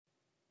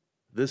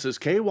This is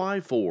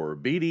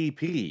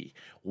KY4BDP.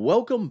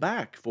 Welcome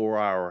back for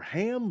our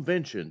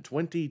Hamvention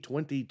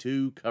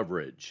 2022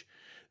 coverage.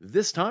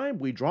 This time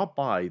we drop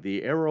by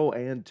the Aero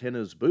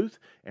Antennas booth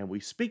and we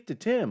speak to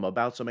Tim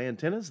about some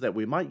antennas that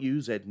we might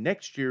use at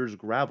next year's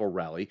gravel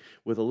rally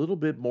with a little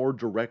bit more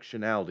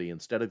directionality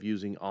instead of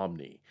using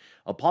Omni.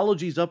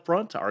 Apologies up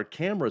front, our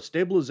camera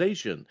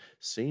stabilization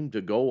seemed to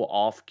go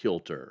off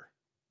kilter.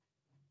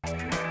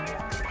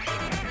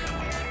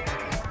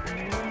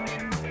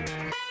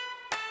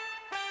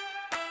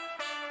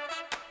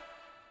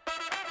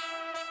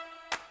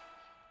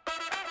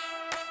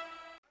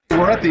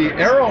 We're at the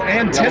Aero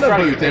Antenna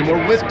booth, and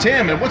we're with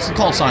Tim. And what's the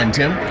call sign,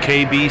 Tim?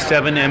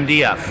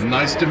 KB7MDF.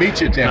 Nice to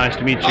meet you, Tim. Nice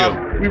to meet you.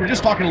 We were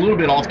just talking a little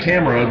bit off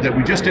camera that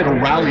we just did a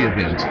rally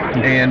event,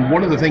 and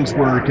one of the things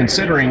we're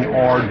considering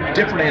are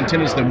different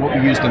antennas than what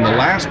we used in the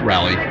last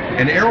rally.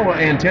 And Aero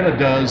Antenna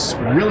does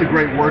really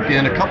great work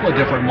in a couple of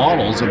different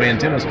models of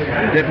antennas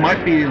that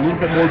might be a little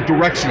bit more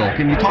directional.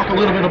 Can you talk a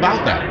little bit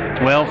about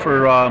that? Well,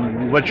 for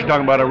what you're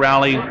talking about, a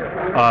rally,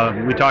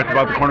 we talked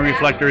about the corner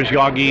reflectors,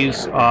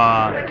 Yagis.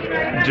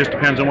 It just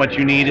depends on what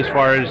you need as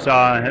far as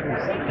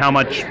how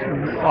much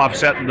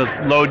offset the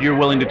load you're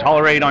willing to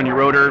tolerate on your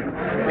rotor.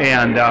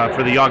 And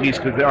for the Yagis,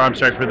 for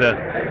the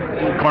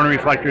corner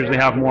reflectors, they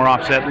have more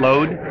offset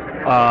load.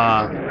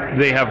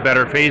 They have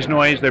better phase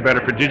noise. They're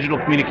better for digital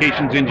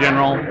communications in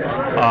general.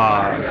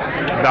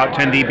 About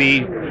 10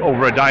 dB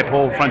over a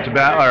dipole front to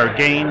back or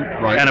gain,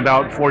 right, and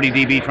about 40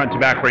 dB front to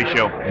back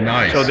ratio.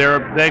 Nice. So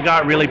they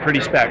got really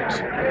pretty specs.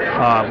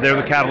 They're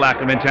the Cadillac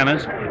of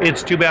antennas.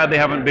 It's too bad they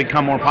haven't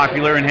become more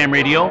popular in ham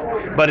radio,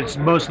 but it's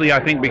mostly,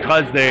 I think,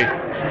 because they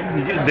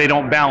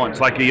don't balance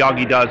like a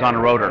Yagi does on a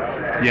rotor,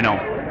 you know.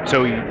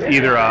 So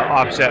either a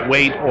offset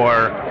weight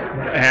or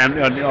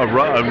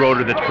a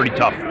rotor that's pretty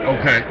tough.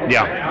 Okay.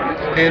 Yeah.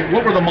 And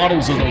what were the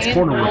models of those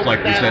corner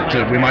reflectors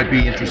that we might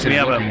be interested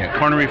in looking at? We have a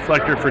corner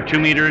reflector for 2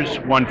 meters,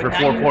 one for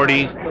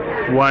 440,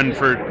 one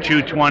for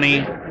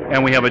 220,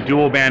 and we have a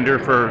dual bander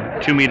for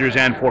 2 meters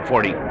and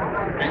 440.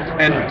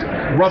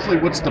 And roughly,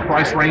 what's the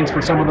price range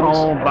for some of those?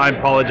 Oh, I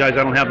apologize,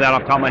 I don't have that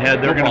off the top of my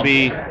head. They're going to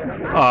be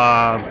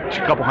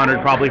a couple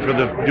hundred probably for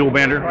the dual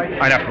bander.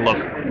 I'd have to look.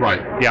 Right.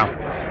 Yeah.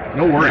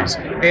 No worries.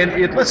 And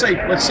let's say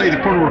the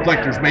corner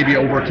reflectors may be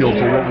overkill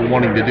for what we're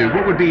wanting to do.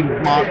 What would be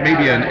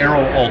maybe an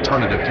Aero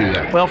alternative to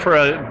that? Well, for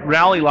a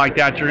rally like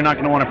that, you're not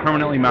going to want a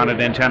permanently mounted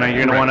antenna.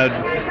 You're going to want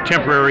a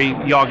temporary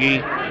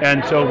Yagi,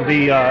 and so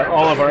the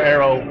all of our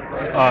Aero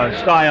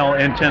style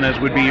antennas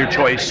would be your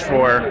choice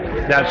for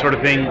that sort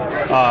of thing.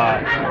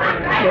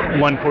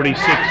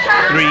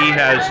 146.3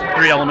 has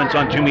 3 elements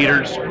on 2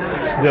 meters.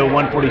 The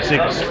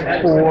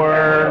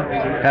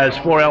 146.4 has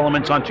 4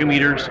 elements on 2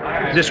 meters.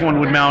 This one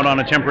would mount on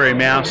a temporary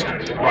mast,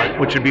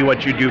 which would be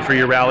what you do for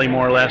your rally,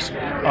 more or less.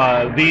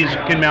 These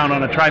can mount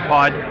on a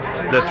tripod.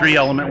 The 3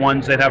 element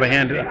ones that have a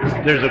hand,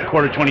 there's a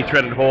 1/4-20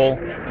 threaded hole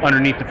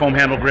underneath the foam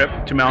handle grip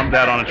to mount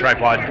that on a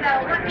tripod.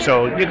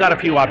 So you've got a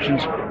few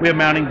options. We have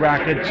mounting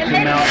brackets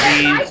to mount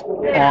these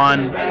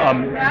on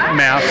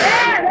mast,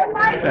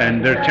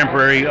 and they're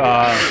temporary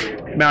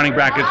mounting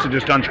brackets to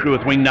just unscrew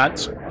with wing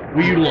nuts.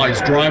 We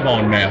utilize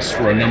drive-on masts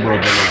for a number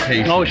of the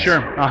locations. Oh,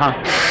 sure.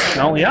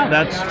 Well, yeah,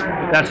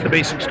 that's the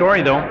basic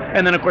story, though.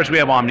 And then, of course, we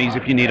have Omnis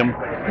if you need them,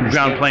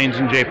 ground planes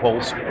and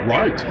J-poles.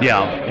 Right.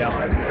 Yeah.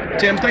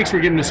 Tim, thanks for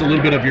giving us a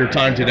little bit of your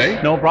time today.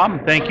 No problem.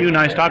 Thank you.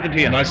 Nice talking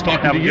to you. Nice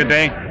talking to you. Have a good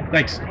day.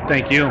 Thanks.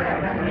 Thank you.